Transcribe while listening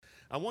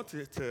I want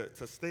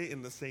to stay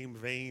in the same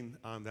vein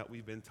that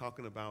we've been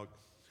talking about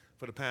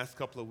for the past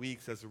couple of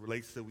weeks as it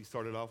relates to, we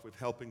started off with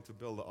helping to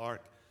build the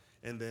ark,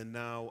 and then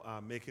now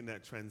making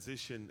that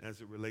transition as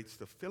it relates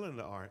to filling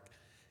the ark.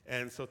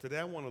 And so today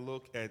I want to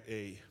look at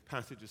a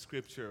passage of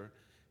scripture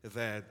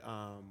that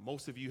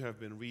most of you have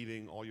been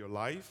reading all your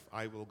life.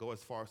 I will go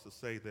as far as to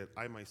say that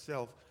I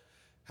myself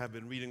have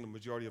been reading the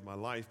majority of my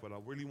life, but I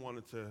really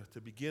wanted to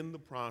begin the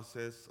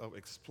process of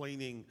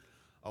explaining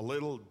a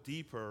little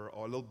deeper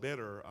or a little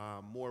better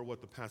more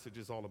what the passage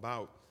is all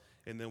about.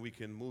 And then we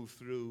can move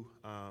through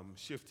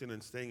shifting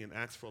and staying in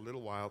Acts for a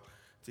little while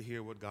to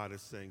hear what God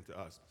is saying to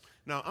us.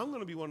 Now, I'm going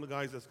to be one of the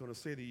guys that's going to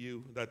say to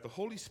you that the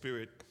Holy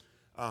Spirit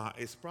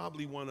is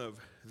probably one of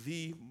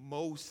the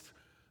most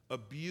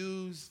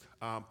abused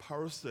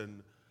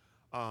person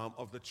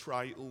of the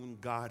triune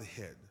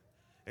Godhead.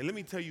 And let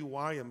me tell you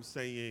why I'm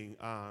saying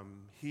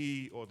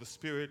he or the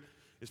Spirit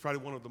is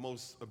probably one of the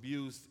most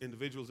abused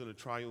individuals in the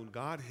triune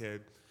Godhead,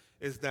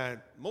 is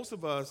that most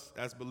of us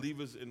as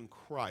believers in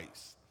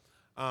Christ,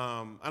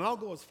 and I'll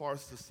go as far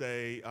as to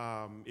say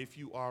if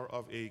you are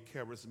of a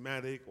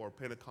charismatic or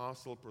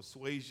Pentecostal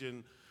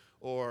persuasion,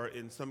 or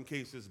in some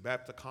cases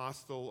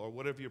Baptist-costal or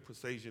whatever your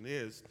persuasion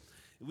is,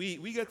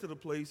 we get to the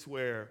place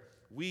where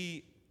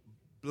we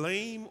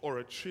blame or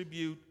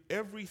attribute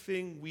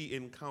everything we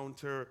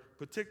encounter,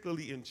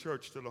 particularly in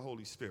church, to the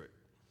Holy Spirit.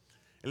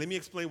 And let me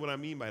explain what I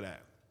mean by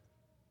that.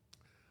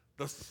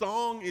 The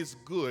song is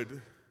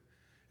good,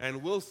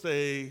 and we'll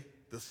say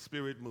the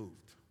Spirit moved.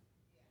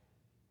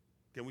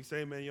 Can we say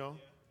amen, y'all?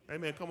 Yeah.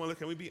 Amen. Come on,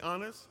 can we be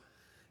honest?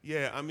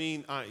 Yeah, I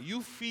mean,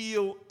 you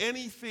feel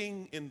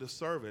anything in the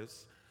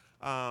service,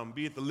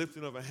 be it the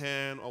lifting of a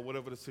hand or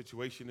whatever the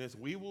situation is,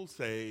 we will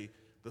say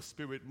the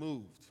Spirit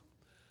moved.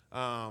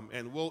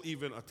 And we'll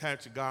even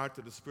attach God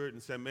to the Spirit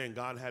and say, man,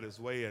 God had his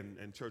way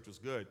and church was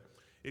good.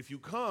 If you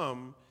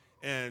come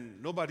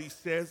and nobody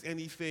says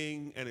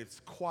anything and it's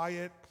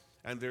quiet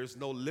and there's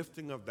no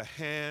lifting of the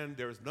hand,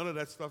 there's none of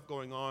that stuff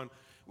going on,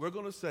 we're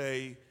going to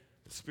say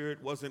the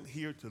Spirit wasn't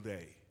here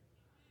today.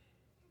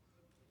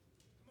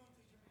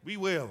 We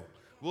will.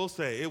 We'll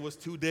say it was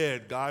too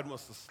dead. God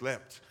must have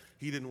slept.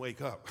 He didn't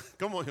wake up.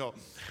 Come on, y'all.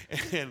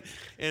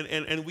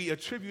 And we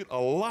attribute a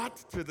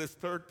lot to this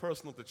third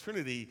person of the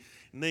Trinity,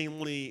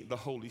 namely the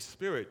Holy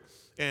Spirit.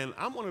 And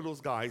I'm one of those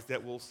guys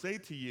that will say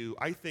to you,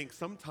 I think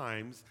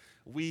sometimes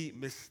we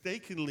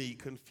mistakenly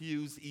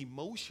confuse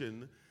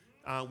emotion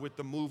with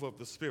the move of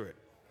the Spirit.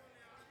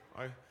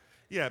 Right?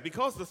 Yeah,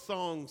 because the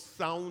songs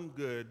sound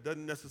good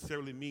doesn't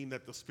necessarily mean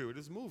that the Spirit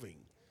is moving.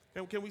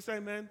 Can we say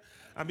amen?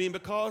 I mean,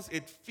 because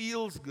it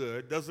feels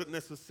good doesn't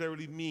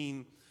necessarily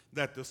mean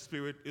that the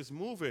Spirit is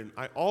moving.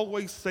 I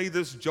always say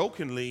this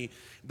jokingly,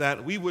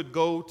 that we would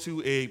go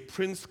to a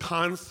Prince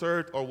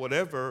concert or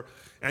whatever,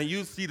 and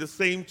you'd see the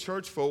same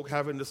church folk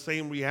having the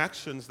same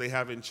reactions they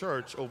have in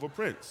church over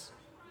Prince.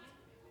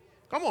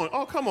 Come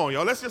on,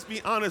 y'all. Let's just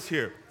be honest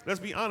here. Let's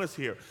be honest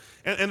here.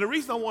 And the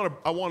reason I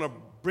want to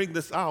bring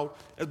this out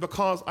is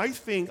because I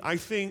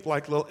think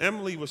like little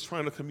Emily was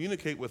trying to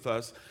communicate with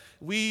us,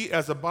 we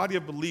as a body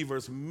of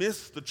believers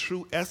miss the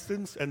true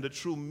essence and the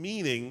true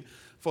meaning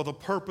for the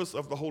purpose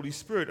of the Holy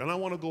Spirit. And I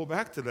want to go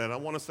back to that. I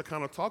want us to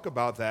kind of talk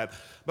about that,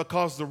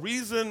 because the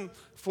reason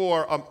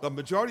for the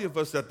majority of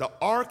us that the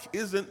ark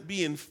isn't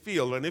being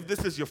filled, and if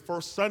this is your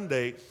first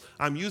Sunday,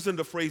 I'm using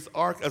the phrase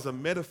ark as a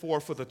metaphor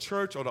for the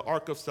church or the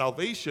ark of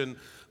salvation.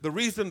 The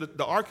reason that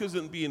the ark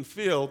isn't being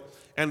filled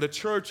and the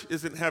church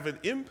isn't having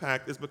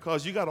impact is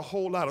because you got a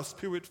whole lot of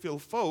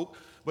Spirit-filled folk,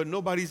 but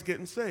nobody's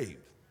getting saved.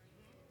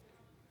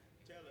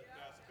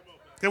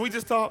 Can we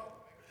just talk?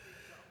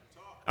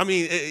 I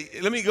mean,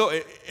 let me go.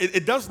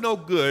 It does no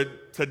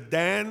good to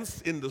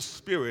dance in the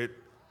Spirit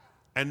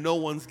and no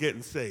one's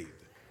getting saved.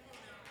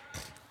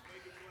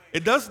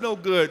 It does no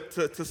good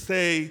to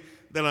say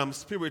that I'm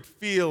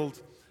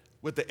Spirit-filled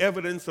with the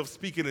evidence of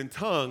speaking in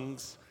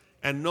tongues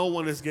and no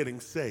one is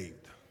getting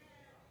saved.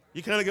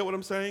 You kind of get what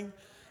I'm saying?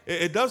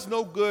 It does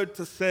no good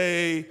to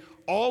say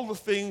all the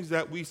things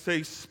that we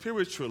say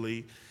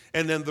spiritually,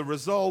 and then the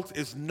result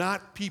is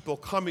not people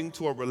coming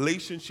to a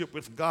relationship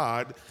with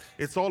God.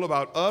 It's all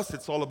about us.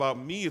 It's all about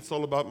me. It's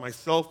all about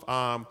myself.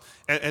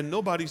 And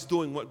nobody's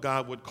doing what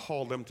God would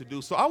call them to do.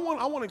 So I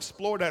want to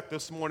explore that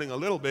this morning a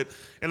little bit.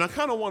 And I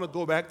kind of want to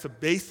go back to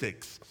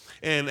basics.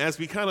 And as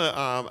we kind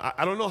of,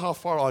 I don't know how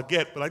far I'll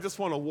get, but I just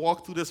want to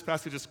walk through this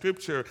passage of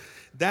Scripture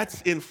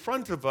that's in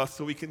front of us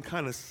so we can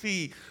kind of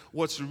see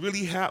what's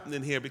really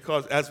happening here.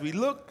 Because as we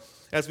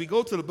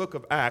go to the book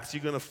of Acts,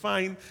 you're going to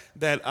find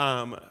that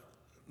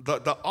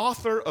the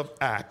author of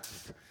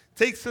Acts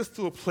takes us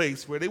to a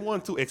place where they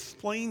want to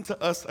explain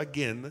to us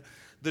again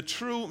the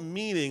true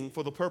meaning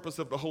for the purpose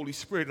of the Holy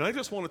Spirit. And I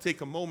just want to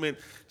take a moment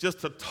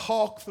just to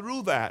talk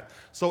through that.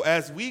 So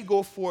as we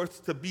go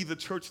forth to be the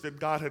church that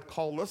God has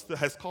called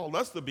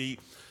us to be,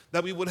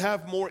 that we would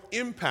have more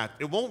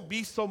impact. It won't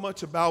be so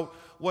much about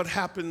what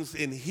happens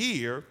in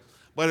here,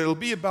 but it'll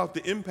be about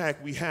the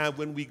impact we have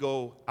when we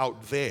go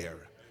out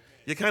there.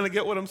 You kind of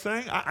get what I'm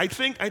saying? I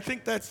think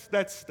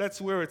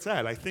that's where it's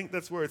at. I think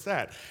that's where it's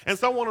at. And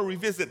so I want to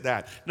revisit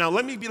that. Now,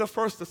 let me be the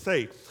first to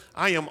say,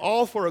 I am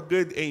all for a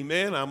good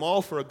amen. I'm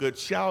all for a good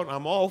shout.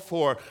 I'm all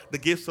for the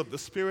gifts of the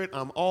Spirit.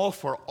 I'm all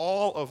for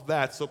all of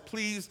that. So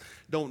please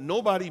don't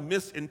nobody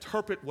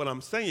misinterpret what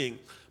I'm saying.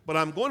 But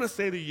I'm going to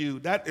say to you,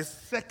 that is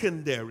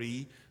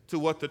secondary to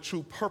what the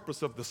true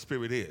purpose of the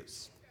Spirit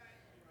is.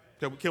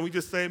 Can we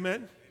just say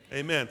amen?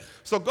 Amen.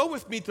 So go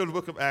with me to the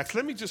book of Acts.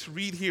 Let me just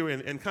read here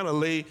and kind of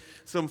lay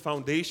some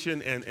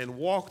foundation and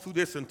walk through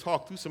this and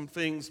talk through some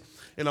things.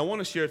 And I want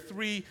to share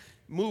 3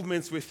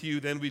 movements with you.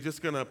 Then we're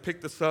just going to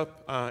pick this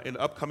up in the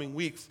upcoming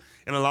weeks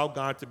and allow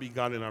God to be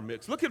God in our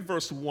midst. Look at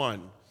verse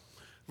 1.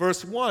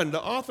 Verse 1,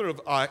 the author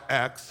of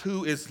Acts,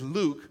 who is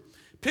Luke,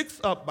 picks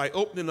up by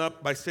opening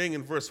up by saying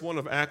in verse 1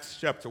 of Acts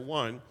chapter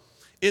 1,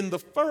 in the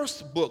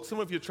first book,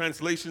 some of your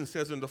translation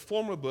says in the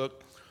former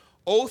book,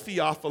 O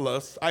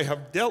Theophilus, I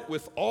have dealt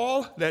with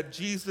all that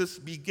Jesus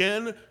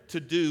began to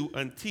do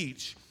and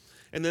teach.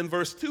 And then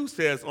verse 2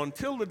 says,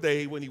 until the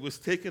day when he was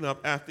taken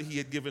up after he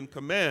had given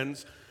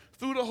commands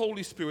through the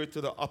Holy Spirit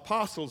to the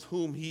apostles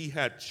whom he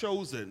had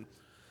chosen.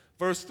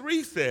 Verse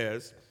 3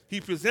 says, he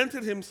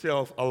presented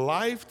himself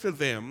alive to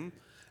them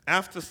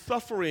after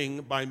suffering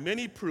by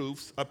many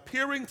proofs,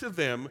 appearing to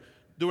them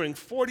during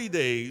 40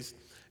 days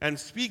and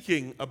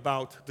speaking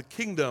about the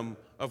kingdom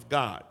of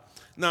God.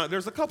 Now,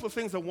 there's a couple of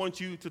things I want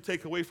you to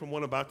take away from what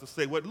I'm about to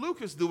say. What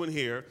Luke is doing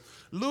here,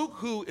 Luke,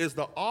 who is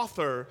the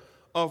author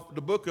of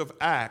the book of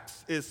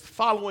Acts, is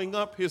following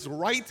up his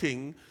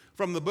writing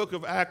from the book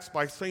of Acts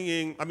by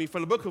saying,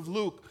 from the book of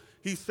Luke,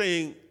 he's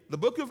saying the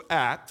book of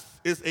Acts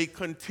is a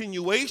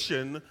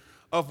continuation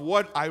of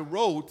what I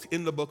wrote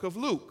in the book of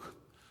Luke.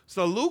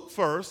 So Luke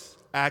first,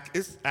 Acts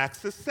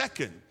is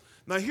second.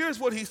 Now, here's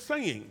what he's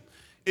saying.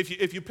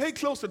 If you pay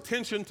close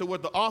attention to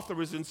what the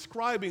author is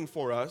inscribing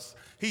for us,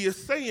 he is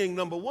saying,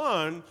 number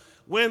one,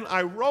 when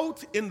I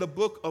wrote in the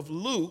book of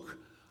Luke,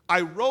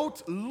 I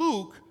wrote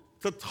Luke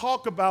to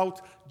talk about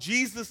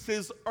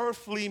Jesus'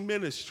 earthly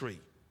ministry.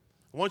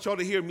 I want y'all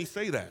to hear me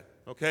say that,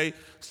 okay?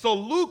 So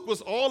Luke was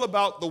all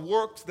about the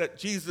works that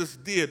Jesus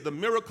did, the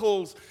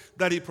miracles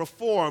that he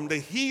performed, the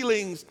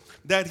healings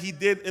that he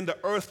did in the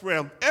earth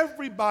realm,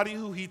 everybody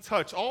who he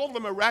touched, all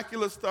the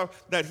miraculous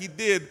stuff that he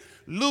did.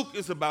 Luke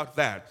is about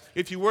that.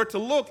 If you were to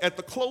look at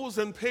the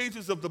closing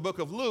pages of the book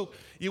of Luke,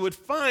 you would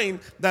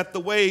find that the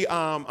way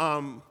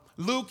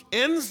Luke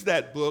ends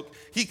that book,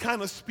 he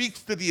kind of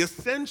speaks to the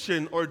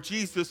ascension or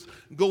Jesus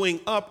going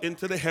up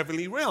into the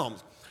heavenly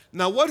realms.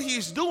 Now, what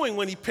he's doing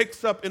when he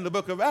picks up in the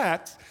book of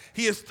Acts,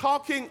 he is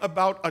talking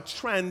about a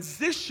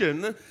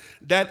transition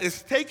that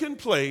is taking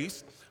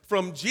place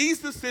from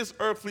Jesus'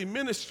 earthly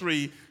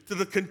ministry to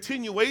the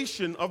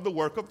continuation of the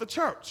work of the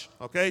church,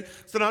 okay?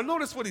 So now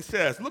notice what he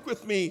says. Look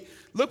with me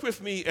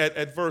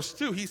at verse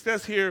 2. He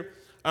says here,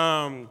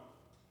 until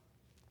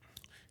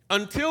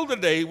the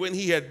day when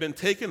he had been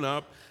taken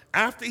up,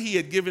 after he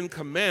had given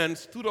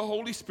commands through the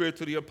Holy Spirit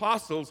to the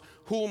apostles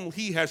whom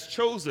he has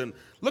chosen.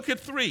 Look at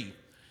 3.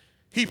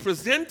 He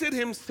presented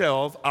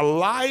himself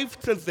alive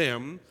to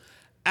them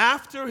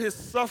after his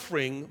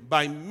suffering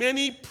by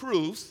many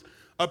proofs,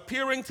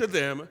 appearing to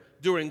them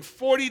during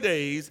 40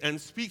 days and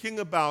speaking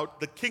about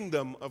the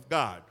kingdom of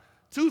God.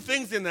 2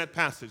 things in that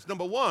passage.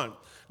 Number 1,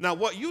 now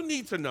what you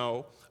need to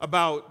know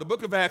about the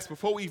book of Acts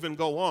before we even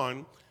go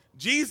on,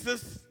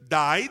 Jesus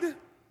died.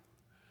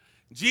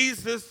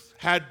 Jesus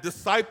had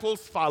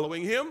disciples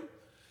following him.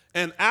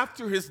 And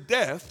after his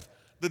death,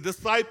 the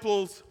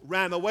disciples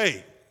ran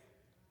away.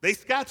 They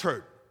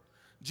scattered.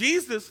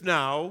 Jesus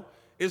now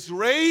is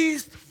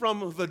raised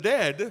from the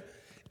dead.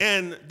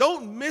 And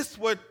don't miss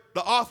what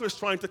the author is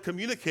trying to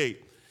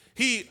communicate.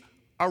 He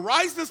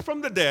arises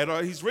from the dead,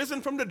 or he's risen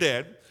from the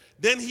dead.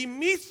 Then he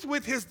meets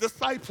with his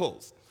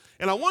disciples.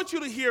 And I want you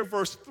to hear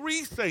verse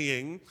 3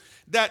 saying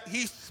that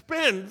he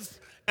spends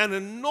an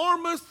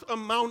enormous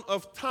amount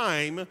of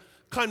time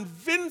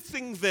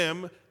convincing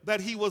them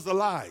that he was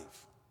alive.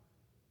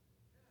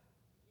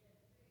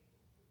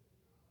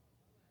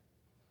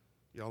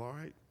 Y'all all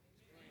right?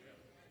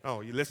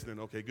 Oh, you're listening?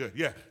 Okay, good.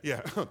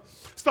 Yeah.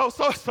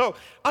 So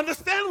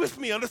understand with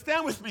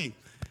me.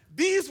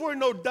 These were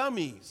no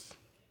dummies.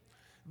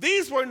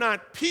 These were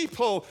not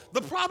people.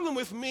 The problem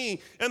with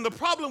me and the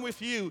problem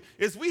with you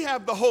is we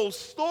have the whole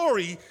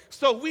story,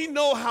 so we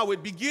know how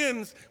it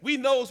begins, we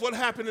know what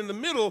happened in the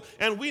middle,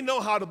 and we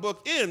know how the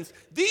book ends.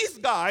 These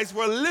guys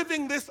were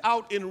living this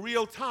out in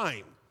real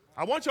time.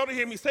 I want y'all to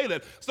hear me say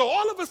that. So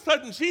all of a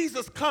sudden,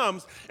 Jesus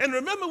comes, and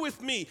remember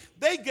with me,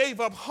 they gave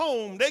up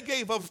home, they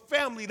gave up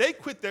family, they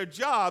quit their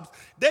jobs,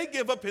 they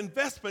gave up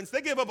investments,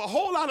 they gave up a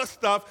whole lot of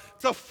stuff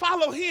to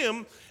follow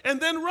him, and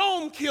then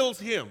Rome kills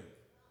him.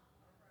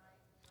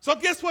 So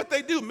guess what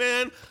they do,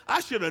 man? I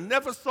should have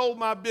never sold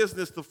my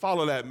business to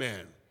follow that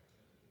man.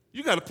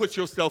 You got to put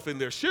yourself in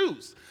their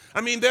shoes.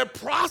 I mean, they're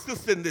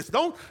processing this.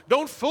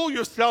 Don't fool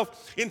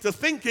yourself into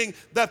thinking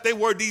that they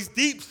were these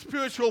deep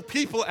spiritual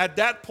people at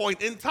that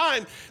point in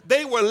time.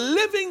 They were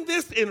living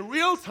this in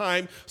real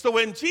time. So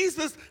when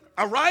Jesus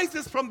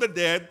arises from the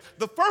dead,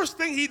 the first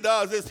thing he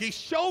does is he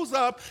shows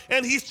up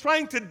and he's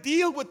trying to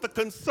deal with the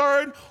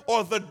concern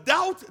or the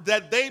doubt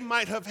that they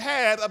might have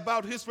had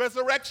about his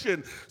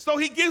resurrection. So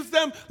he gives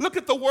them, look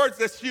at the words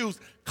that's used,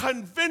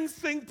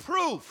 convincing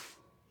proof.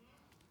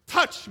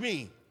 Touch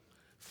me,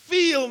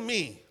 feel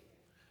me,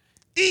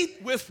 eat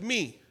with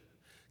me.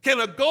 Can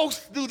a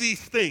ghost do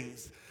these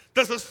things?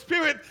 Does a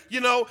spirit,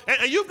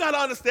 and you've got to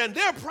understand,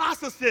 they're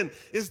processing,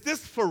 is this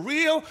for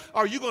real?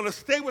 Are you going to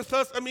stay with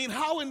us? I mean,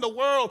 how in the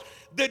world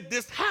did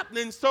this happen?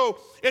 And so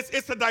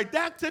it's a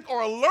didactic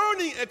or a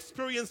learning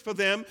experience for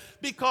them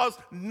because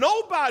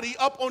nobody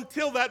up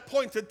until that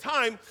point in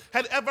time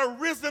had ever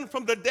risen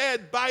from the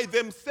dead by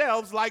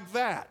themselves like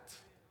that.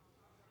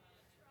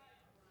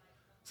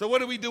 So what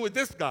do we do with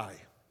this guy,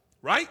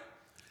 right?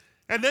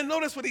 And then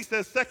notice what he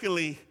says.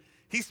 Secondly,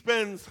 he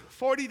spends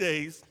 40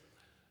 days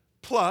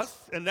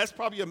plus, and that's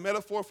probably a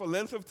metaphor for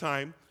length of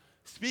time,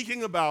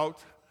 speaking about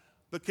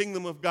the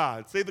kingdom of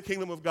God. Say the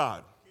kingdom of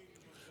God.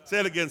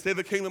 Say it again. Say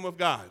the kingdom of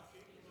God.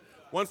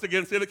 Once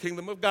again, say the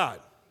kingdom of God.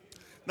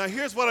 Now,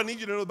 here's what I need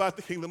you to know about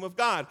the kingdom of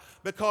God,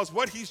 because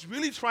what he's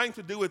really trying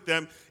to do with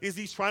them is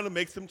he's trying to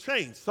make some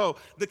change. So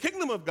the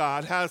kingdom of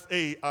God has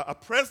a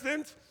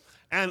present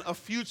and a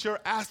future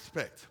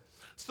aspect.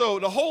 So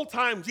the whole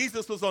time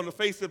Jesus was on the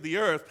face of the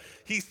earth,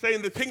 he's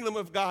saying the kingdom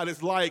of God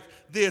is like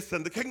this,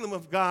 and the kingdom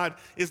of God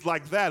is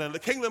like that, and the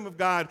kingdom of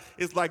God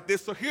is like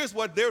this. So here's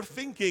what they're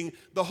thinking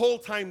the whole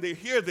time they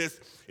hear this,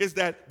 is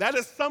that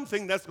is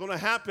something that's going to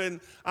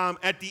happen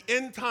at the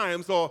end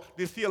times, or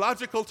the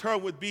theological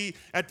term would be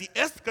at the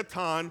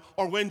eschaton,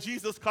 or when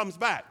Jesus comes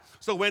back.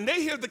 So when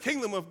they hear the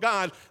kingdom of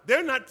God,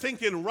 they're not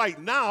thinking right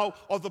now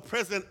of the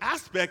present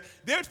aspect.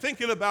 They're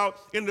thinking about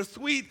in the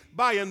sweet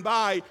by and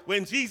by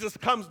when Jesus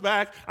comes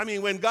back. I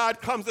mean, when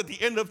God comes at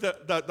the end of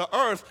the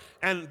earth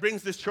and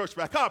brings this church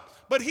back up.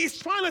 But he's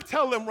trying to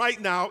tell them right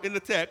now in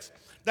the text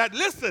that,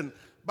 listen,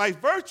 by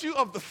virtue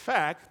of the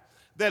fact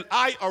that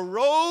I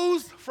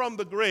arose from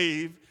the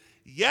grave,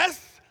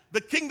 yes,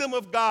 the kingdom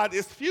of God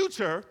is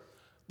future,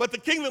 but the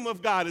kingdom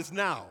of God is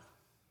now.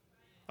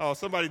 Oh,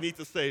 somebody needs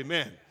to say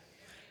amen.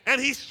 And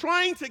he's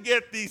trying to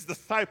get these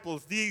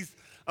disciples, these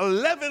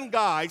 11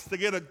 guys, to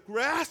get a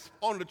grasp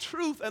on the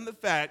truth and the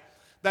fact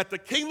that the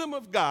kingdom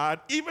of God,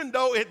 even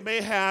though it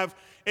may have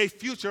a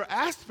future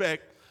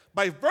aspect,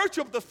 by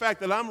virtue of the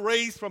fact that I'm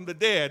raised from the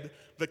dead,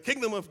 the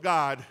kingdom of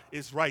God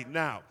is right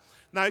now.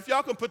 Now, if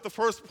y'all can put the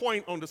first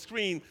point on the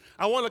screen,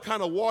 I want to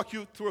kind of walk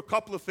you through a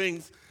couple of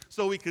things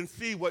so we can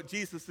see what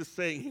Jesus is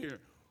saying here.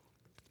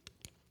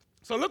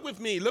 So look with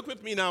me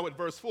now at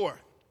verse 4.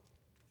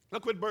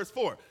 Look at verse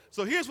 4.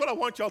 So here's what I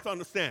want y'all to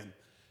understand.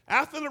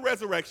 After the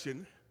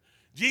resurrection,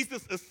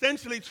 Jesus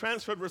essentially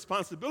transferred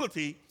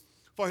responsibility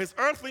for his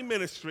earthly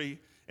ministry,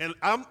 and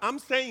I'm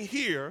saying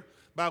here,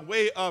 by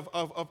way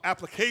of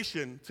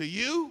application to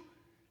you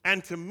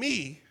and to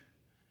me,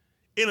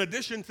 in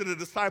addition to the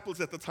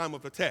disciples at the time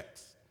of the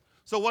text.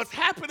 So what's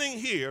happening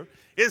here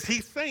is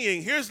he's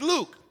saying, here's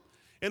Luke.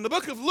 In the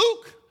book of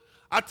Luke,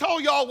 I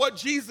told y'all what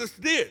Jesus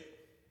did.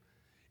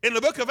 In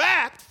the book of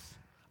Acts,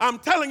 I'm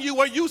telling you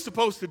what you're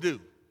supposed to do.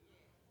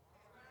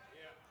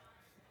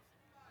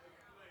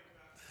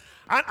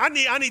 I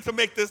need to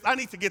make this, I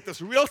need to get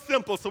this real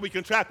simple so we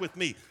can track with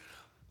me.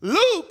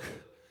 Luke,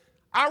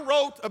 I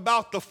wrote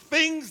about the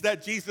things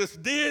that Jesus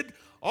did,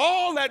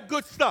 all that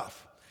good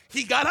stuff.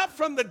 He got up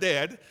from the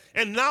dead,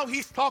 and now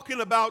he's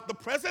talking about the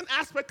present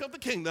aspect of the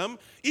kingdom,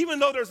 even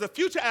though there's a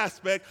future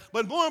aspect.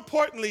 But more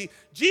importantly,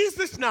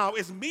 Jesus now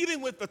is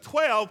meeting with the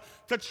 12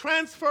 to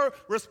transfer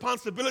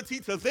responsibility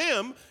to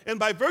them. And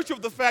by virtue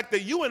of the fact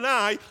that you and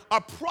I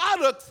are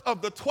products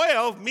of the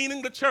 12,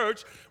 meaning the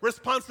church,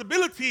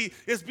 responsibility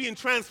is being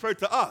transferred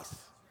to us.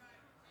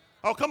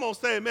 Oh, come on,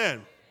 say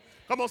amen.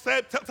 Come on, say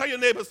it. Tell your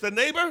neighbor, say,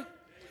 neighbor,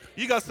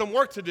 you got some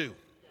work to do.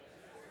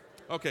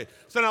 Okay,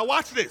 so now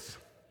watch this.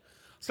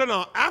 So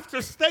now,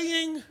 after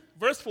staying,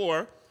 verse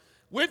 4,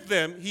 with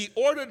them, he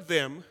ordered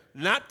them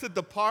not to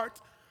depart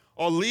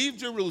or leave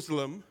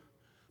Jerusalem,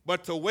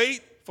 but to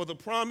wait for the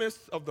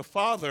promise of the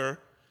Father,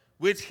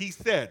 which he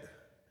said.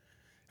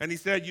 And he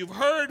said, you've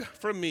heard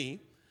from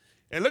me.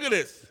 And look at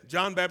this.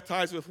 John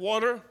baptized with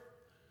water,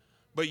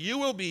 but you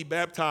will be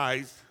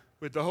baptized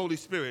with the Holy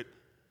Spirit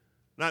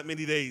not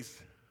many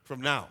days from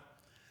now.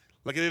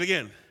 Look at it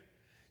again.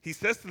 He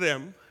says to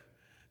them,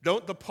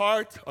 don't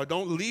depart or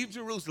don't leave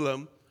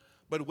Jerusalem,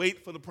 but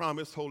wait for the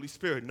promised Holy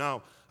Spirit.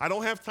 Now, I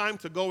don't have time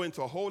to go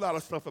into a whole lot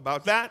of stuff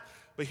about that,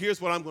 but here's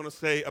what I'm going to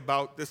say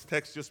about this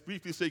text just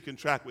briefly so you can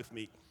track with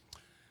me.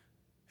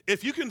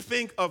 If you can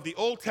think of the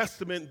Old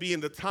Testament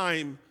being the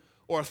time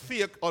or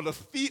the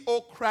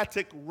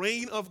theocratic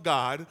reign of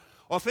God,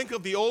 or think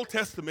of the Old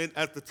Testament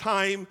as the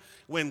time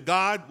when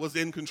God was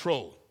in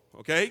control,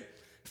 okay?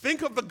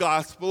 Think of the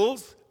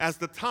Gospels as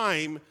the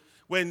time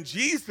when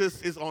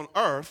Jesus is on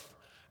earth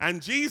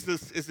and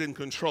Jesus is in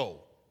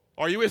control.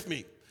 Are you with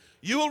me?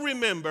 You will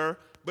remember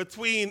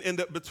between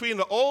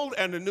the Old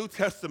and the New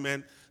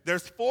Testament,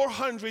 there's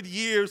 400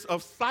 years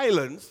of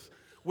silence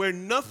where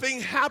nothing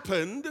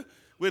happened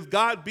with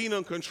God being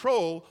in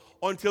control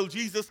until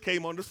Jesus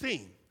came on the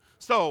scene.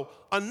 So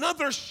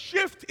another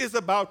shift is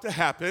about to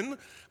happen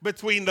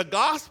between the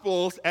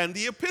Gospels and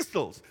the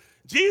epistles.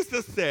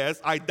 Jesus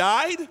says, I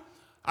died,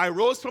 I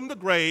rose from the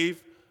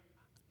grave.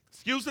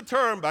 Excuse the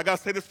term, but I got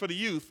to say this for the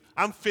youth.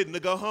 I'm fitting to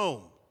go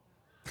home.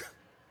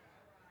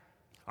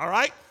 All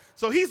right?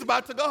 So he's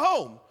about to go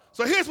home.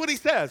 So here's what he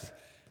says.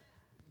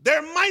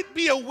 There might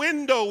be a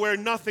window where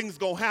nothing's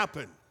going to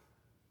happen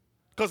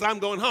because I'm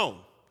going home.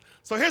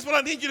 So here's what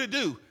I need you to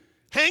do.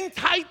 Hang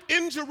tight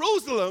in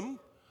Jerusalem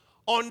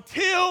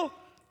until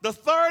the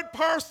third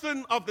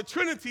person of the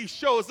Trinity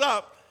shows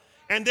up.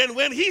 And then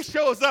when he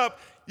shows up,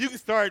 you can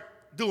start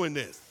doing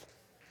this.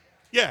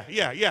 Yeah.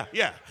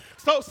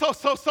 So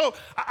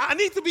I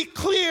need to be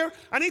clear.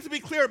 I need to be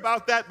clear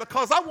about that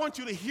because I want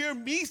you to hear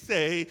me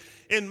say,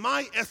 in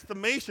my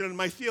estimation, and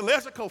my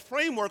theological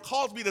framework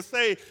calls me to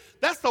say,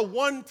 that's a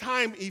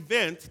one-time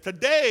event.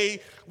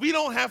 Today, we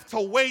don't have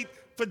to wait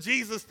for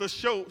Jesus to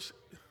show.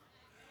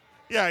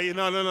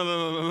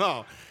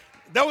 No.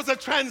 There was a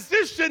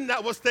transition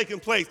that was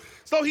taking place.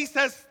 So he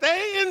says,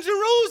 stay in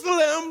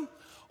Jerusalem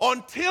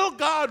until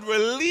God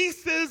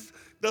releases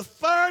the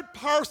third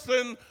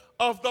person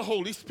of the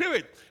Holy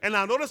Spirit. And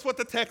now notice what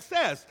the text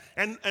says.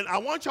 And I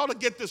want y'all to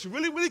get this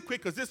really, really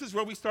quick because this is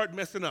where we start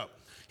messing up.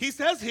 He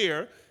says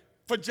here,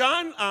 for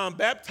John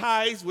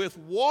baptized with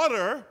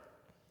water,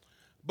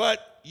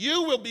 but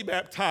you will be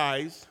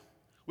baptized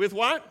with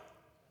what?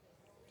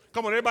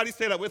 Come on, everybody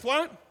say that. With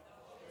what?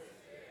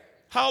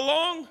 How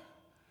long?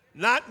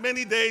 Not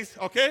many days.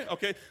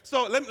 Okay.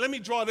 So let me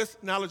draw this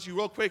analogy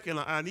real quick, and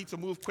I need to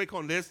move quick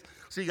on this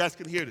so you guys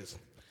can hear this.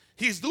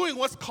 He's doing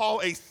what's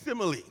called a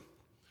simile.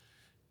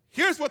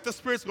 Here's what the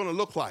Spirit's going to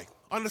look like.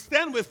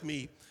 Understand with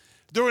me,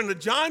 during the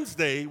John's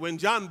day, when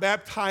John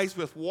baptized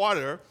with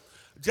water,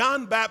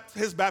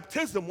 his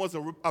baptism was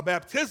a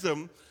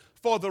baptism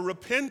for the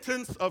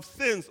repentance of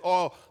sins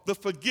or the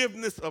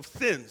forgiveness of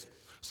sins.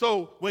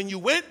 So when you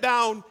went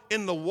down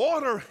in the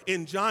water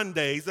in John's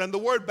days, and the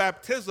word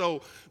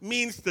baptizo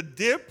means to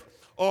dip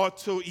or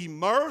to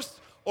immerse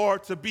or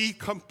to be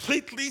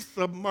completely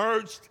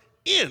submerged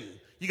in.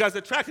 You guys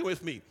are tracking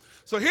with me.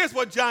 So here's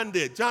what John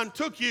did. John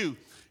took you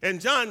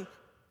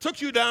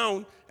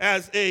down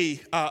as a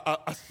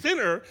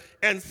sinner,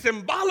 and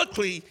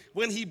symbolically,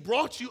 when he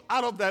brought you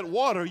out of that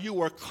water, you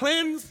were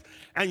cleansed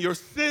and your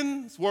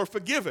sins were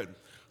forgiven.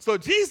 So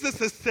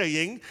Jesus is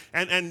saying,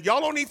 and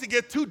y'all don't need to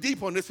get too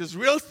deep on this, it's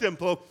real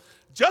simple,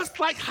 just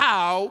like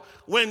how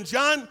when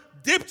John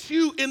dipped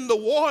you in the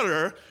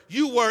water,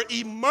 you were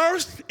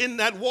immersed in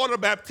that water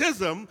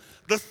baptism,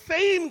 the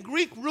same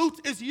Greek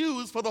root is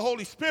used for the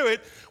Holy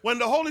Spirit. When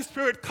the Holy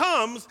Spirit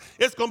comes,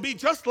 it's going to be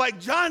just like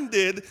John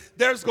did.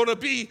 There's going to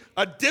be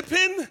a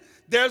dipping,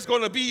 there's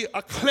going to be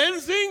a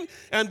cleansing,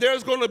 and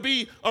there's going to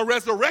be a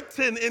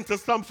resurrecting into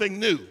something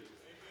new.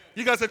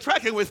 You guys are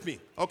tracking with me,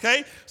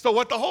 okay? So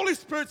what the Holy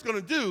Spirit's going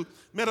to do,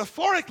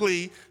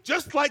 metaphorically,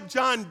 just like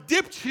John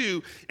dipped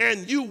you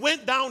and you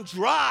went down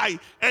dry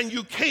and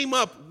you came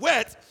up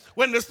wet,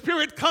 when the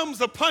Spirit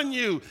comes upon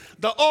you,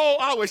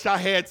 I wish I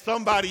had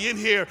somebody in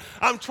here.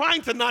 I'm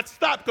trying to not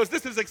stop because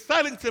this is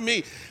exciting to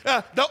me.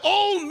 The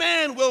old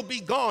man will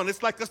be gone.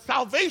 It's like a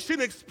salvation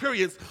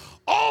experience.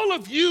 All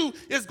of you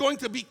is going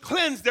to be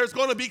cleansed. There's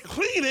going to be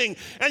cleaning,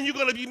 and you're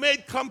going to be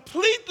made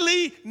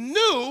completely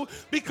new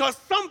because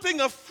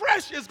something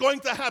afresh is going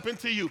to happen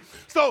to you.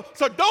 So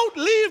don't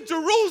leave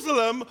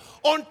Jerusalem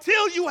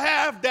until you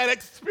have that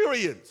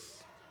experience.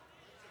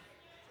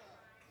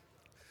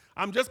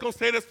 I'm just going to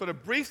say this for the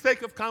brief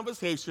sake of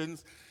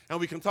conversations, and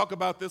we can talk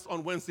about this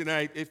on Wednesday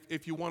night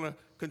if you want to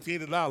continue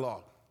the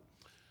dialogue.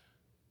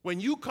 When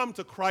you come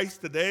to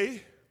Christ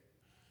today,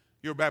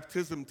 your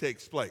baptism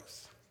takes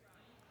place.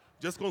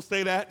 Just going to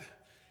say that,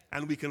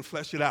 and we can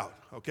flesh it out,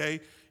 okay?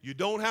 You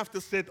don't have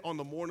to sit on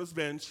the mourner's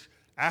bench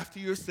after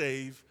you're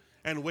saved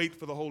and wait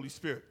for the Holy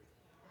Spirit.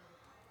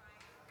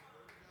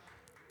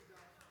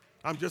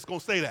 I'm just going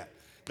to say that.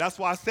 That's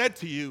why I said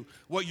to you,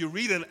 what you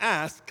read in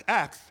Acts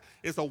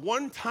is a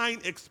one-time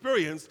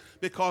experience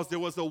because there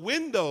was a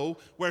window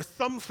where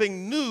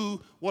something new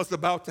was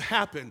about to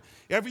happen.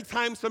 Every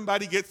time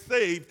somebody gets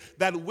saved,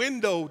 that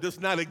window does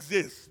not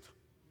exist.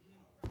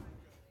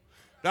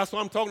 That's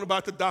why I'm talking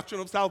about the doctrine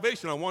of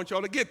salvation. I want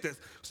y'all to get this.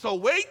 So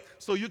wait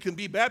so you can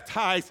be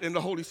baptized in the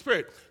Holy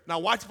Spirit. Now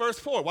watch verse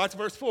 4. Watch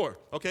verse 4.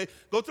 Okay?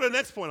 Go to the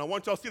next point. I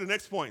want y'all to see the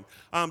next point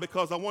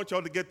because I want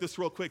y'all to get this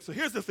real quick. So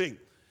here's the thing.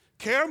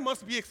 Care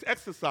must be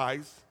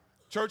exercised.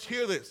 Church,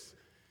 hear this.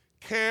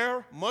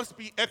 Care must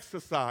be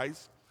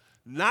exercised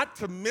not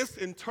to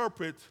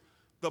misinterpret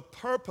the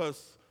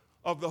purpose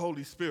of the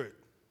Holy Spirit.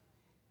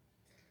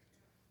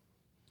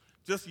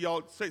 Just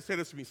y'all say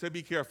this to me. Say,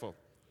 be careful.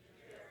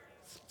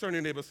 Turn to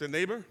your neighbor. Say,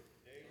 neighbor.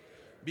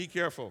 Be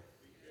careful.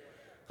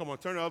 Come on,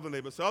 turn to the other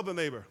neighbor. Say, other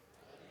neighbor.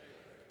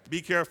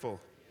 Be careful.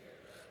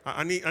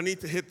 I need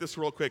to hit this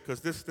real quick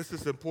because this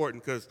is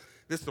important because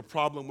this is the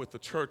problem with the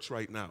church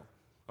right now.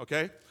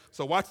 Okay?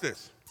 So watch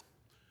this.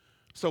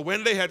 So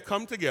when they had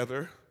come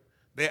together,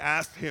 they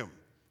asked him.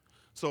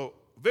 So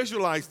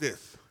visualize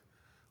this.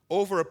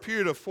 over a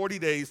period of 40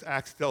 days,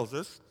 Acts tells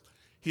us,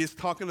 he is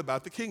talking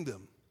about the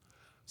kingdom.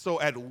 So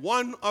at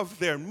one of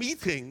their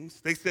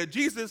meetings, they said,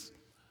 Jesus,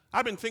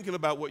 I've been thinking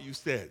about what you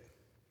said.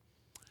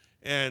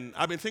 And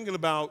I've been thinking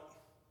about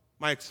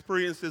my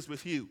experiences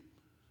with you.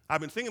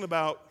 I've been thinking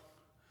about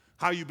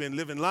how you've been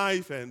living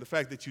life and the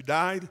fact that you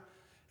died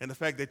and the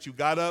fact that you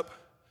got up.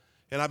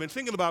 And I've been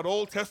thinking about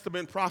Old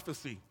Testament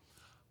prophecy,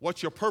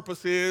 what your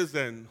purpose is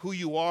and who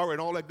you are and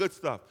all that good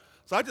stuff.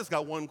 So I just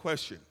got one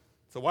question.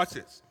 So watch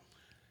this.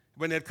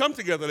 When they'd come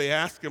together, they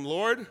asked him,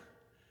 Lord,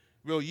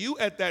 will you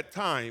at that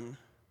time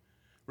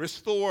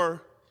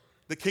restore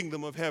the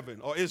kingdom of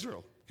heaven or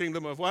Israel?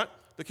 Kingdom of what?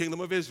 The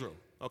kingdom of Israel.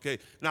 Okay,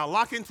 now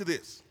lock into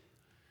this.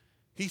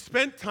 He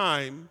spent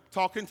time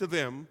talking to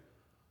them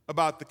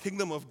about the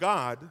kingdom of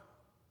God.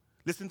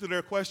 Listen to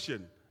their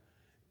question.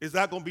 Is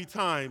that going to be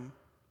time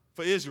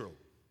for Israel?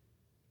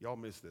 Y'all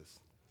missed this.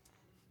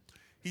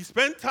 He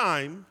spent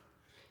time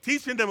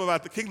teaching them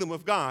about the kingdom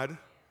of God,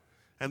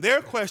 and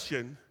their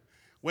question,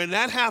 when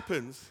that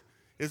happens,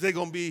 is it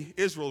going to be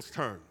Israel's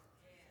turn?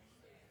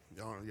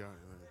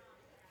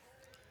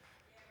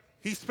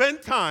 He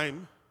spent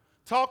time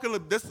talking,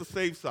 this is the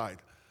safe side,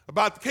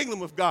 about the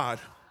kingdom of God.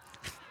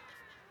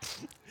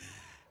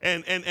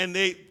 and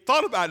they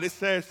thought about it. It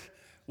says,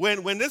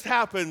 when this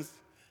happens,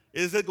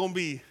 is it going to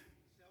be,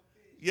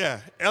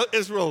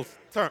 Israel's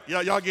turn?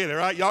 Y'all get it,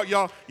 right?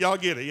 Y'all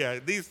get it, yeah.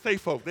 These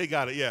safe folk, they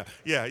got it,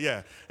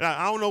 yeah. Now,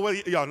 I don't know whether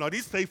y'all know,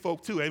 these safe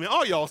folk too. Amen.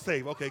 All y'all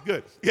saved. Okay,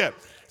 good. Yeah.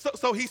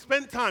 So he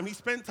spent time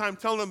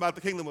telling them about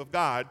the kingdom of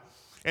God.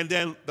 And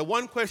then the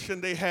one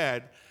question they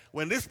had,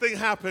 when this thing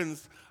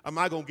happens, am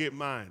I going to get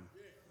mine?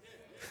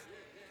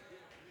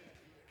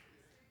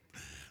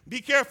 Be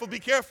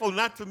careful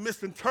not to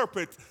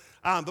misinterpret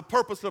the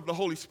purpose of the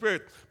Holy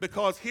Spirit,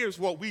 because here's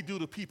what we do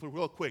to people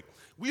real quick.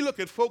 We look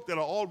at folk that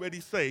are already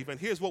saved, and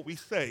here's what we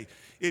say.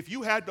 If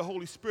you had the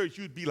Holy Spirit,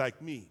 you'd be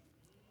like me.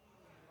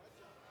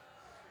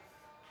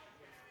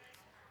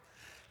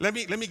 Let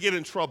me get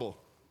in trouble.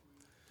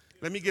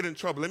 Let me get in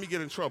trouble.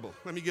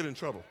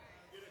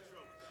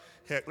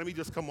 Heck, let me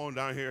just come on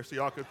down here so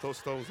y'all can throw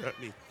stones at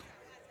me.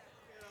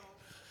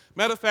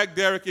 Matter of fact,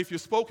 Derek, if you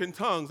spoke in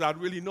tongues, I'd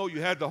really know you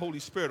had the Holy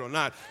Spirit or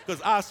not,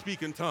 because I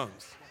speak in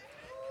tongues.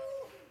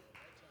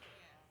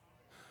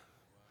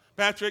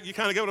 Patrick, you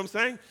kind of get what I'm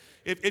saying?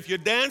 If you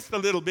danced a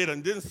little bit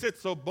and didn't sit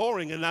so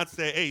boring and not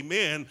say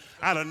amen,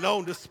 I'd have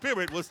known the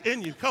Spirit was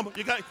in you. Come on,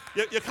 you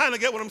kind of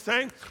get what I'm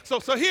saying? So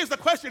here's the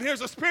question, here's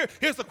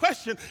the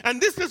question, and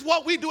this is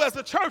what we do as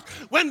a church.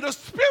 When the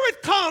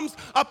Spirit comes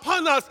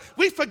upon us,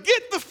 we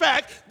forget the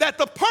fact that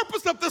the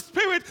purpose of the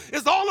Spirit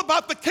is all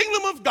about the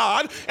kingdom of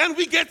God, and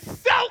we get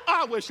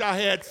I wish I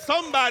had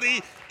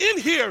somebody in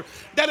here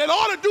that it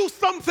ought to do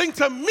something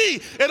to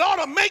me. It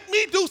ought to make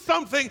me do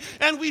something,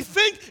 and we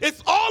think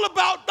it's all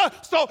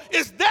about so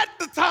is that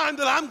the time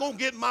that I'm going to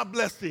get my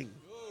blessing?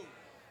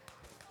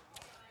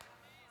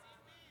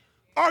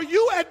 Are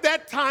you at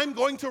that time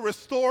going to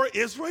restore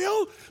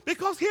Israel?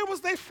 Because here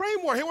was their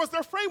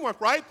framework,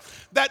 right?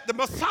 That the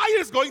Messiah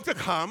is going to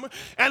come,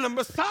 and the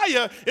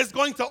Messiah is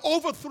going to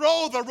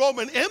overthrow the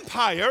Roman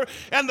Empire,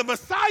 and the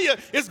Messiah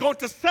is going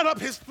to set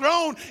up his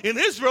throne in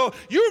Israel.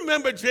 You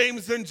remember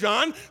James and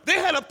John? They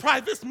had a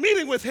private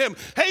meeting with him.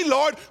 Hey,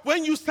 Lord,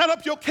 when you set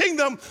up your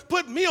kingdom,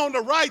 put me on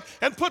the right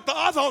and put the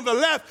other on the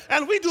left,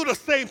 and we do the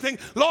same thing.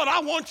 Lord,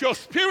 I want your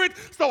Spirit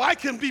so I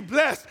can be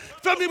blessed.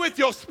 Fill me with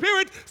your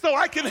Spirit so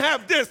I can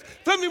have this.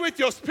 Fill me with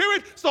your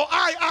Spirit so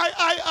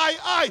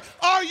I.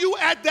 Are you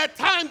at that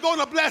time going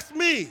to bless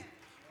me?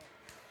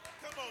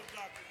 Come on,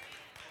 doctor.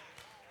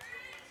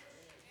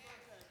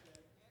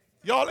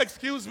 Y'all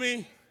excuse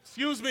me.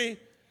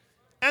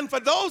 And for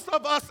those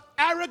of us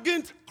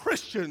arrogant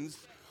Christians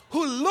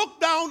who look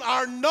down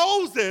our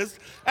noses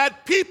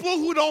at people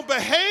who don't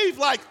behave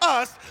like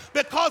us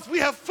because we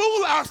have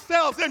fooled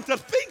ourselves into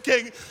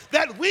thinking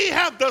that we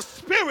have the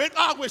Spirit.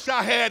 I wish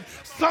I had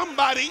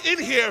somebody in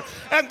here.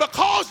 And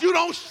because you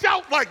don't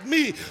shout like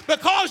me,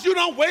 because you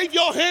don't wave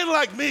your hand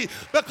like me,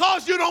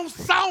 because you don't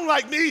sound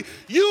like me,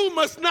 you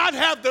must not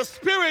have the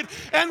Spirit,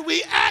 and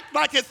we act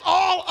like it's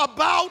all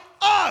about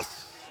us.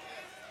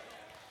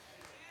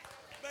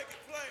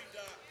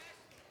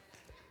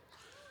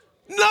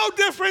 No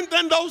different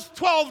than those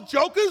 12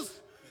 jokers.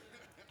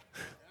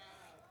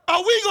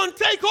 Are we going to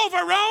take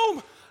over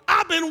Rome?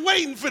 I've been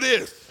waiting for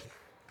this.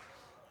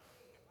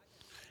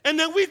 And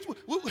then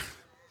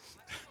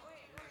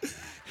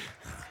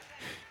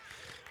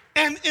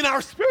and in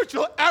our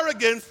spiritual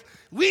arrogance,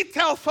 we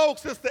tell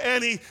folks, Sister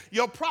Annie,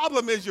 your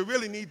problem is you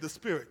really need the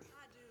Spirit.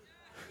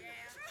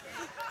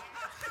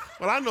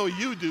 Well, I know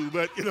you do,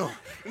 but,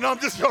 I'm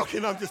just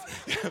joking.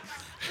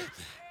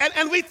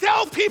 And we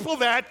tell people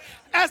that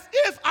as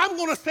if I'm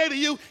going to say to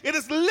you, it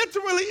is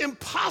literally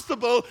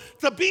impossible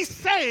to be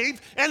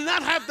saved and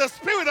not have the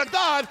Spirit of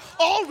God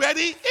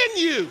already in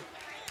you.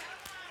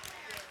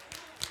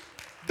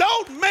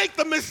 Don't make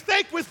the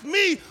mistake with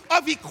me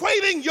of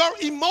equating your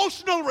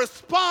emotional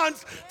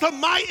response to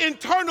my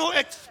internal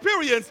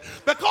experience.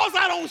 Because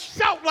I don't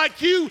shout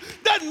like you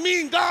doesn't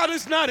mean God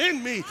is not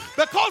in me.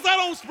 Because I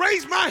don't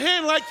raise my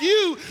hand like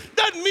you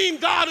doesn't mean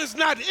God is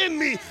not in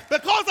me.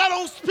 Because I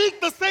don't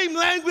speak the same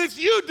language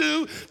you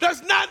do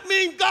does not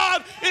mean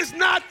God is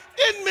not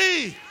in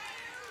me.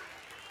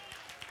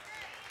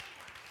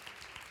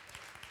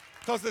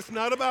 Because it's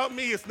not about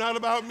me, it's not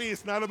about me,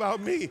 it's not about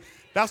me.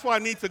 That's why I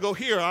need to go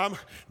here.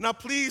 Now,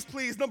 please,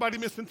 nobody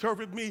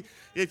misinterpret me.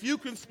 If you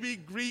can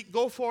speak Greek,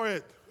 go for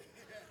it.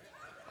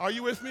 Are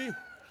you with me?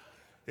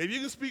 If you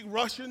can speak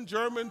Russian,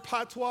 German,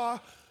 patois,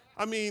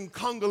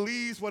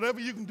 Congolese, whatever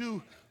you can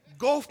do,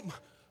 go.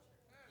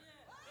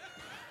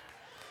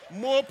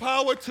 More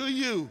power to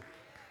you.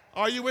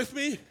 Are you with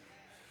me?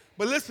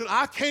 But listen,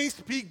 I can't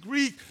speak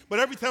Greek, but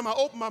every time I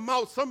open my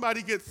mouth,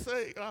 somebody gets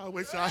saved. I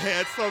wish I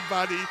had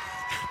somebody.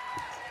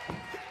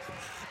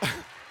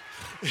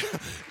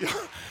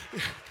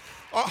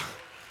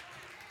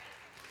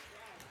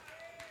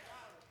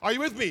 Are you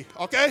with me?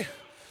 Okay?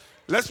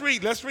 Let's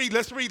read. I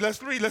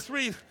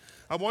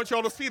want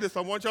y'all to see this.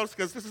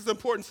 Because this is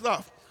important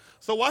stuff.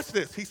 So watch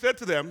this. He said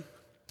to them,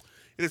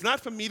 "It is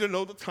not for me to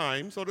know the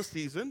times or the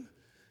season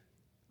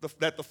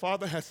that the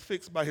Father has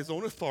fixed by his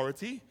own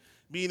authority."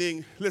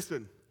 Meaning,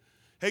 listen,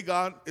 hey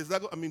God,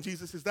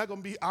 Jesus, is that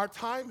going to be our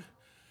time?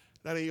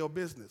 That ain't your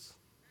business.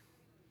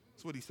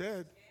 That's what he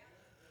said.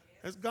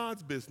 That's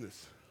God's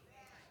business.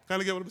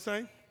 Kind of get what I'm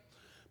saying?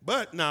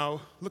 But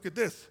now, look at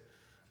this.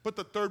 Put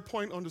the third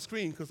point on the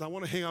screen because I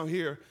want to hang out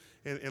here,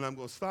 and I'm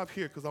going to stop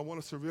here because I want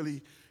us to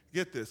really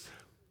get this.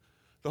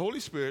 The Holy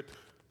Spirit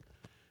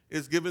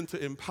is given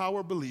to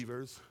empower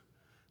believers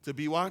to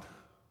be what?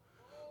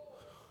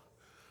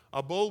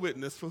 A bold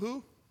witness for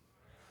who?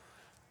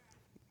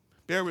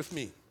 Bear with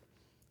me,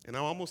 and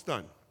I'm almost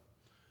done.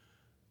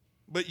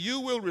 But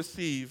you will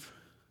receive,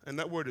 and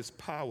that word is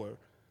power,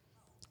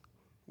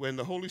 when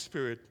the Holy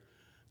Spirit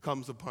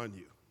comes upon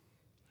you.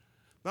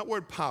 That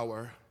word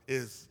power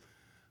is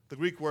the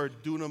Greek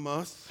word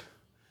dunamis,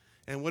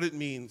 and what it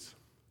means,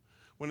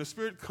 when the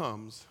Spirit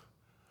comes,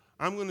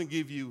 I'm going to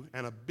give you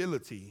an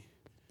ability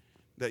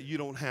that you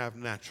don't have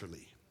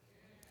naturally.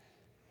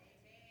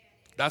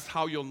 That's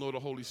how you'll know the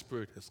Holy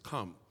Spirit has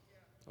come,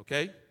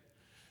 okay?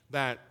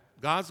 That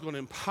God's going to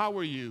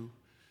empower you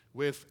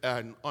with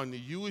an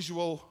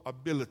unusual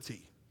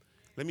ability.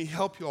 Let me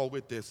help you all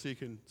with this so you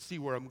can see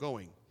where I'm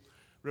going.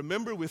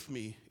 Remember with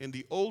me, in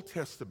the Old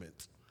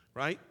Testament,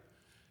 right?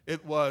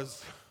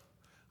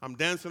 I'm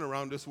dancing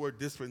around this word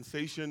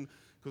dispensation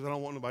because I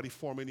don't want nobody to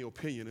form any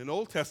opinion. In the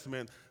Old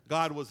Testament,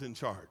 God was in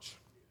charge.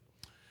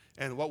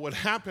 And what would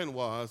happen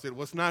was, it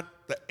was not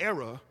the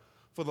era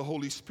for the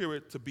Holy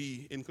Spirit to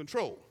be in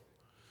control.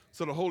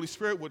 So the Holy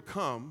Spirit would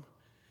come,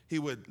 he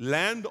would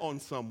land on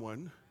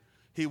someone,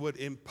 he would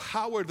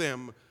empower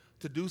them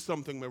to do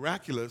something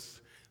miraculous,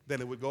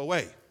 then it would go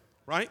away,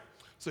 right?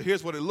 So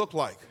here's what it looked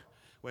like.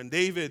 When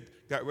David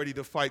got ready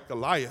to fight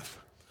Goliath,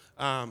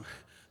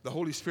 the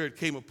Holy Spirit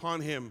came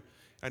upon him,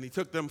 and he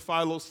took them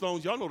 5 little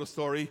stones. Y'all know the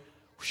story.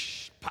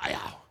 Whoosh,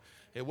 pow.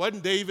 It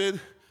wasn't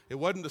David. It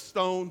wasn't the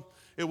stone.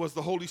 It was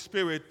the Holy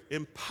Spirit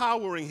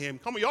empowering him.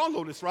 Come on, y'all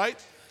know this, right?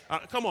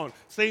 Come on.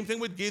 Same thing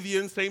with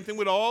Gideon. Same thing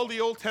with all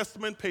the Old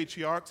Testament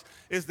patriarchs,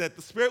 is that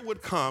the Spirit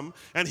would come,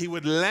 and he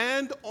would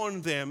land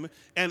on them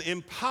and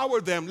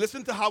empower them.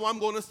 Listen to how I'm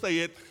going to say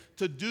it.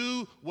 To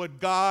do what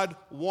God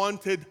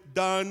wanted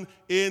done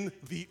in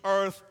the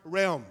earth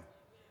realm.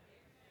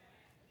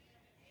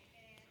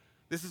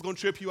 This is going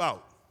to trip you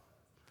out.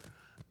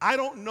 I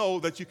don't know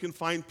that you can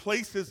find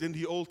places in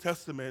the Old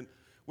Testament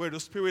where the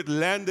Spirit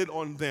landed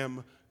on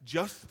them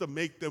just to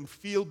make them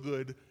feel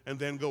good and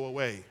then go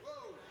away.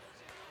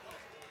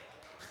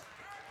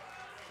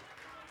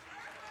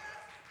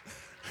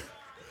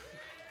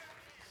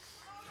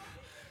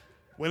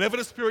 Whenever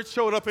the Spirit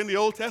showed up in the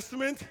Old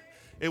Testament,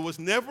 it was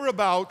never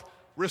about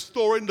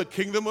restoring the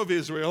kingdom of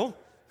Israel.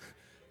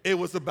 It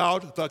was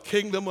about the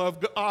kingdom of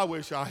God. I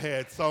wish I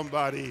had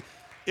somebody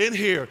in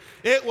here.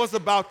 It was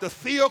about the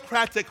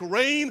theocratic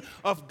reign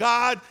of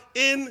God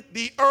in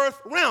the earth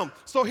realm.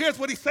 So here's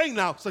what he's saying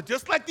now. So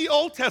just like the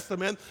Old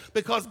Testament,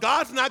 because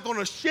God's not going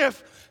to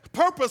shift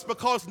purpose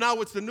because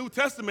now it's the New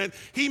Testament,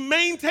 he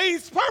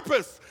maintains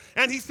purpose.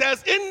 And he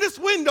says, in this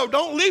window,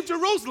 don't leave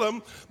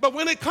Jerusalem, but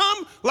when it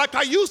comes, like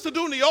I used to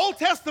do in the Old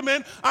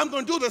Testament, I'm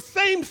going to do the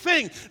same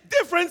thing.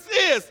 Difference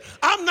is,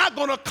 I'm not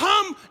going to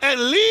come and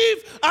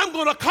leave. I'm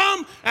going to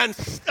come and,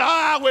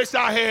 I wish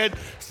I had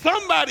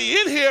somebody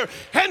in here,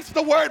 hence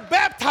the word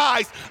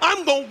baptized.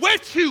 I'm going to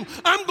wet you.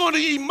 I'm going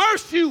to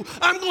immerse you.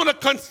 I'm going to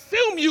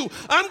consume you.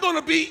 I'm going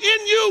to be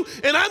in you,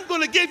 and I'm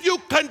going to give you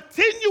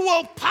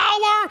continual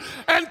power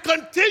and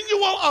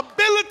continual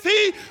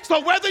ability.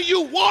 So whether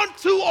you want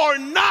to or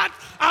not,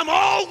 I'm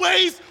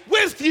always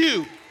with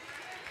you.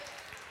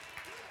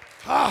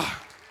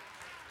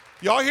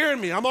 Y'all hearing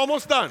me? I'm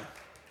almost done.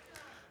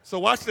 So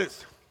watch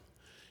this.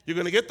 You're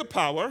going to get the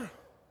power,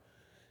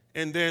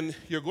 and then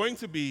you're going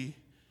to be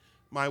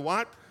my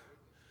what?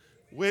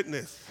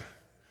 Witness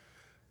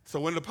So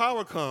when the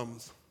power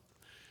comes,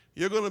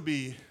 you're going to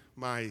be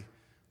my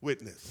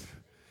witness.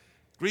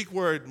 Greek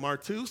word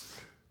martus,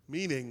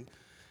 meaning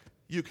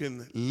you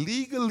can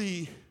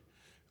legally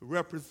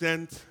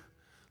represent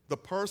the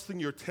person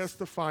you're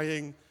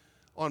testifying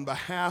on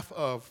behalf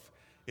of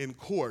in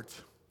court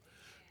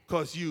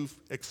because you've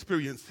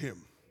experienced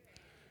him.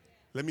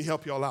 Let me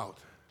help y'all out.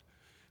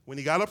 When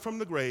he got up from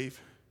the grave,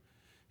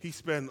 he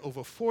spent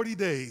over 40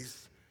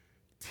 days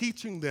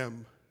teaching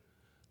them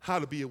how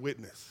to be a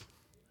witness.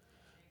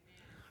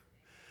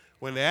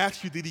 When they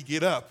ask you, did he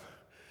get up?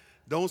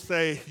 Don't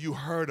say you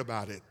heard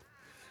about it.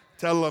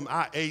 Tell them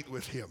I ate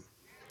with him.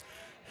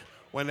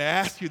 When they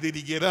ask you, did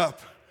he get up?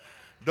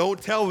 Don't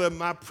tell them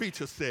my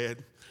preacher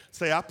said.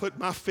 Say, I put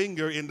my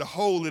finger in the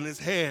hole in his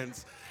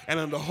hands and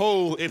in the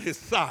hole in his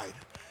side.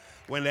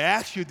 When they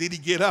ask you, did he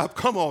get up?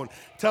 Come on,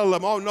 tell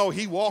them, oh no,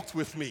 he walked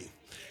with me.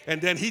 And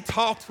then he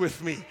talked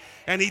with me.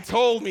 And he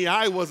told me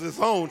I was his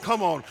own.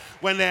 Come on.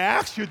 When they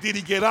ask you, did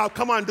he get up?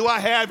 Come on, do I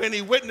have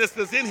any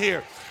witnesses in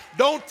here?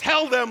 Don't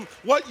tell them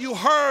what you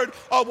heard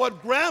or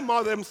what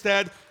grandma them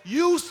said.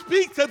 You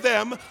speak to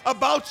them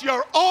about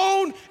your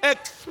own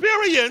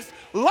experience.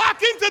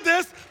 Lock into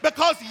this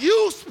because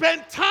you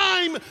spent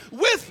time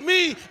with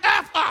me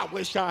after. I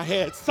wish I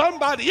had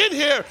somebody in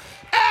here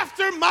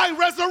after my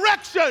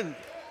resurrection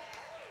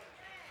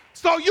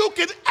so you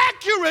can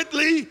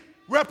accurately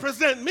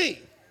represent me.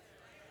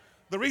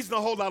 The reason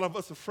a whole lot of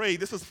us are afraid,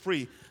 this is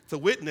free, to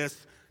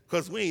witness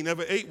because we ain't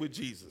never ate with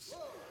Jesus.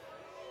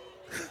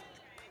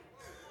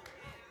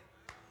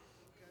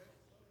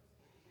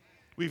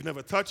 We've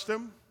never touched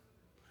him.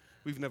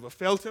 We've never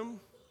felt him.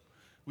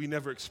 We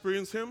never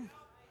experienced him.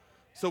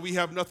 So we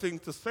have nothing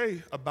to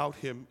say about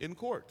him in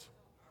court.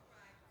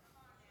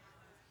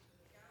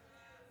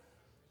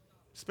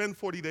 Spend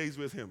 40 days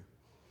with him.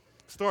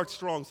 Start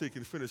strong so you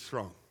can finish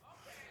strong.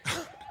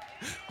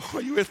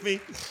 Are you with me?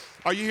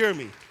 Are you hearing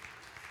me?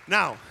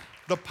 Now,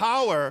 the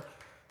power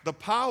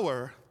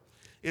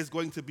is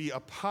going to be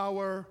a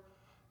power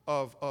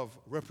of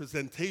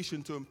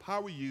representation to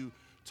empower you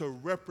to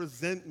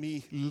represent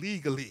me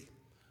legally.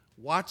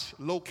 Watch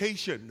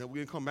location. Now we're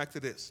going to come back to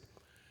this.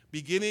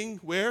 Beginning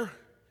where?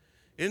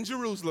 In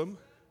Jerusalem.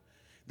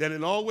 Then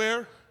in all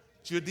where?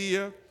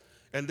 Judea.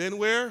 And then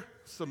where?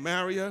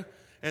 Samaria.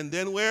 And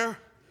then where?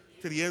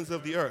 To the ends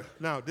of the earth.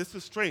 Now, this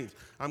is strange.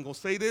 I'm going to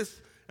say this,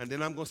 and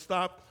then I'm going to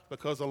stop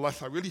because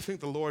I really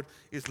think the Lord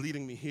is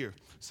leading me here.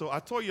 So I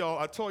told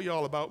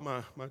y'all about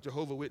my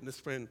Jehovah's Witness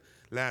friend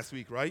last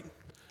week, right?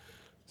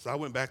 So I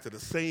went back to the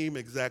same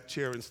exact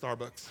chair in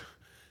Starbucks,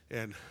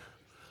 and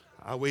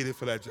I waited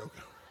for that joke.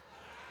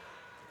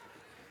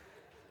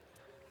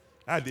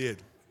 I did.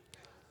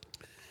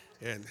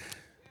 And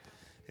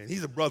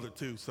he's a brother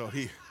too, so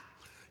he's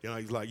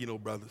like,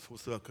 brothers,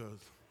 what's up, cuz?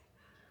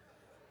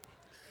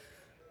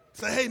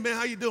 Say, hey man,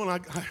 how you doing?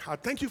 I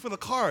thank you for the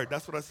card.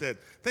 That's what I said.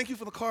 Thank you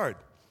for the card.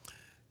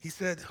 He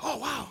said, oh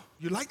wow,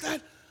 you like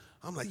that?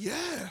 I'm like,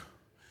 yeah.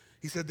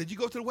 He said, did you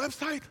go to the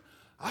website?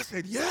 I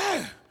said,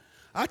 yeah.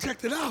 I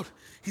checked it out.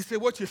 He said,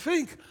 what you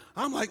think?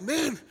 I'm like,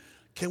 man,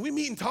 can we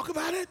meet and talk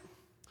about it?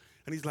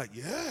 And he's like,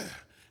 yeah.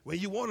 When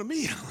you want to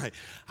meet? I'm like,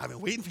 I've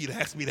been waiting for you to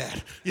ask me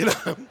that.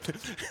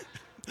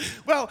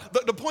 Well,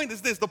 the point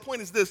is this. The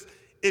point is this.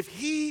 If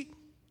he,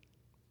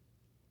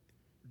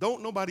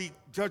 don't nobody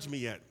judge me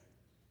yet.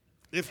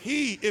 If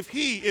he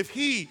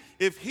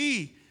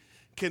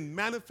can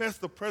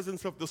manifest the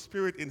presence of the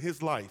Spirit in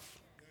his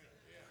life,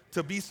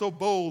 to be so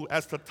bold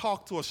as to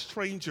talk to a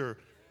stranger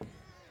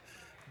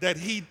that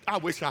I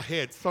wish I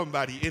had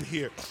somebody in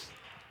here.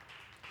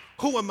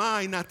 Who am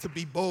I not to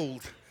be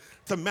bold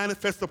to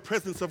manifest the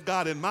presence of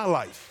God in my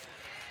life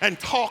and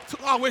talk to,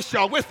 I wish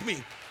y'all with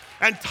me,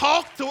 and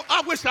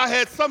I wish I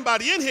had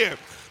somebody in here.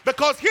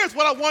 Because here's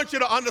what I want you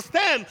to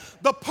understand.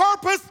 The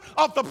purpose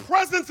of the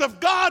presence of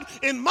God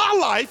in my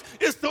life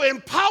is to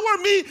empower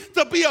me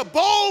to be a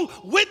bold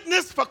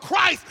witness for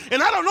Christ.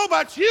 And I don't know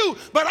about you,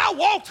 but I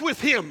walked with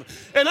him,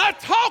 and I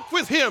talked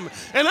with him,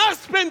 and I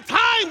spent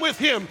time with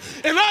him,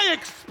 and I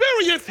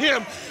experienced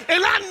him,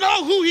 and I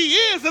know who he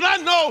is, and I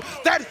know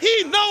that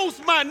he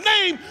knows my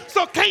name,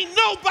 so can't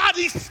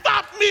nobody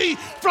stop me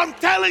from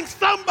telling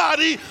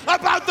somebody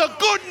about the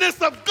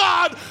goodness of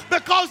God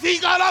because he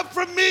got up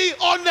from me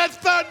on that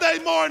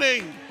Thursday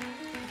morning.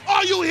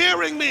 Are you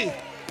hearing me?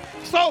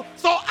 So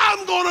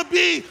I'm going to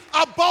be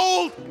a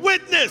bold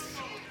witness.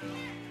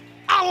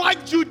 I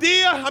like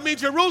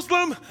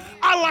Jerusalem.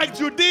 I like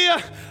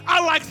Judea.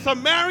 I like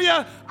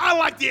Samaria. I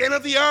like the end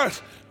of the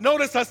earth.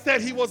 Notice I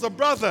said he was a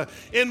brother.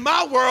 In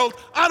my world,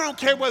 I don't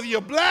care whether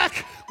you're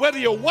black, whether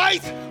you're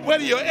white,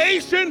 whether you're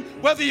Asian,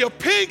 whether you're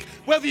pink,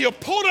 whether you're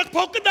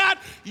polka dot,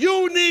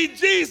 you need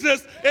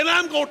Jesus, and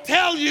I'm going to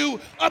tell you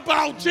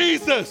about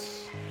Jesus.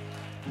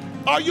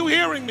 Are you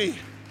hearing me?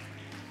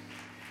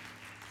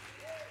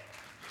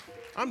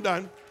 I'm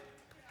done.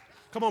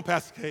 Come on,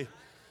 Pastor K.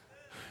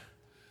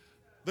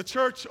 The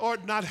church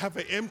ought not have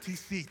an empty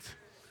seat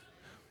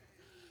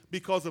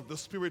because of the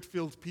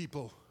Spirit-filled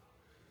people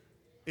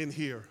in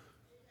here.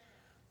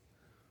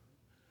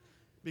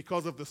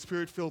 Because of the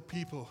Spirit-filled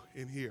people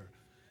in here.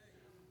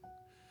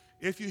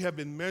 If you have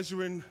been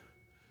measuring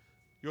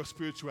your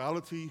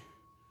spirituality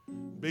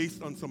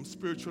based on some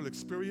spiritual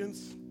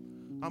experience,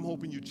 I'm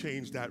hoping you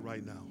change that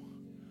right now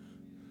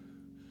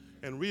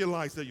and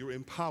realize that you're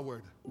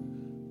empowered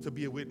to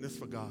be a witness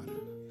for God.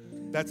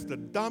 That's the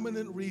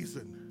dominant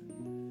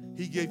reason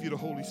He gave you the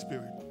Holy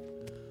Spirit.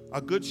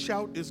 A good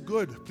shout is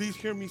good. Please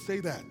hear me say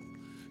that.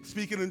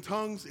 Speaking in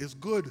tongues is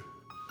good.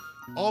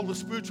 All the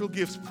spiritual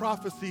gifts,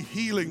 prophecy,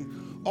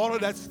 healing, all of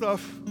that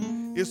stuff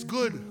is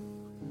good.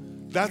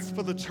 That's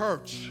for the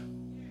church.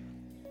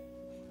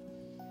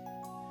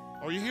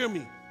 Or you hear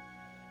me?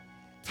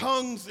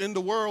 Tongues in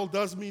the world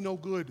does me no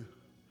good.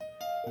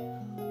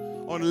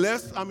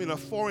 Unless I'm in a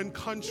foreign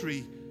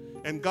country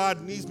and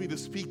God needs me to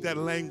speak that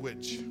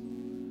language.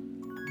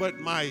 But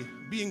my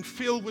being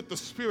filled with the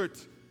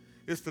Spirit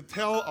is to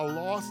tell a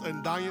lost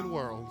and dying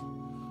world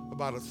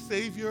about a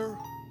Savior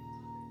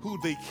who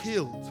they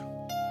killed,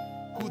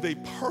 who they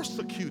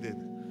persecuted,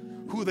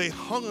 who they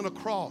hung on a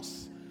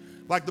cross.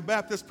 Like the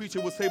Baptist preacher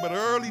would say, but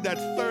early that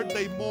third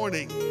day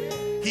morning,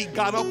 He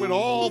got up with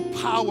all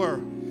power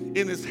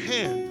in His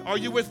hand. Are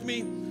you with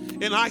me?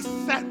 And I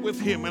sat with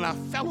Him and I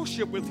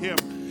fellowshiped with Him.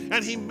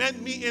 And He met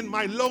me in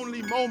my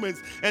lonely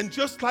moments. And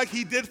just like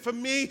He did for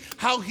me,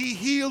 how He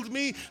healed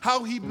me,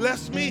 how He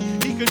blessed me,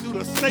 He can do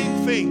the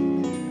same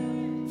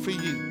thing for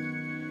you.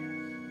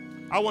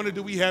 I wonder,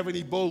 do we have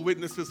any bold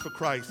witnesses for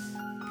Christ?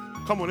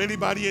 Come on,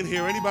 anybody in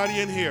here?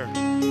 Anybody in here?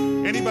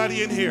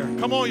 Anybody in here?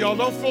 Come on, y'all,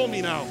 don't fool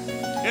me now.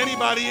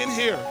 Anybody in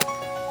here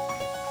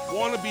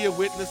want to be a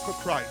witness for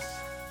Christ?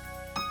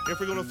 If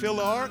we're going to fill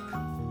the ark,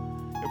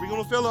 if we're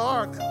going to fill the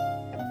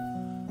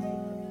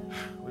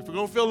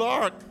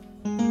ark,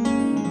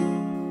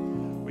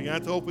 we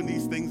got to open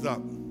these things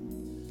up.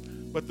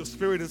 But the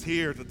Spirit is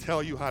here to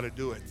tell you how to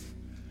do it.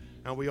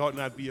 And we ought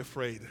not be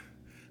afraid.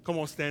 Come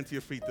on, stand to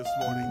your feet this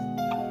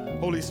morning.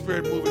 Holy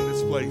Spirit, move in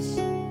this place.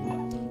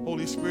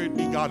 Holy Spirit,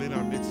 be God in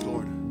our midst,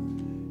 Lord.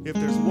 If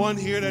there's one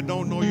here that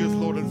don't know you as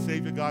Lord and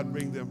Savior, God,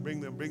 bring them.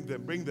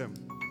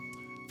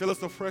 Fill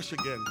us afresh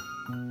again.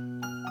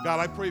 God,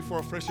 I pray for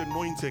a fresh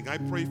anointing. I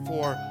pray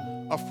for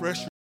a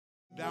fresh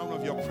down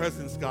of your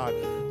presence, God.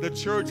 The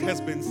church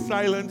has been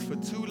silent for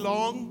too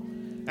long,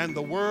 and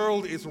the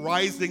world is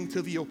rising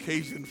to the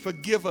occasion.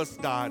 Forgive us,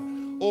 God.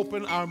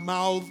 Open our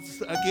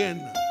mouths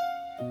again.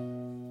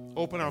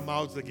 Open our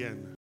mouths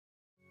again.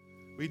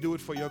 We do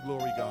it for your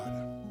glory, God.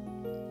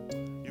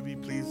 You be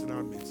pleased in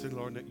our midst. In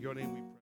Lord, your name we pray.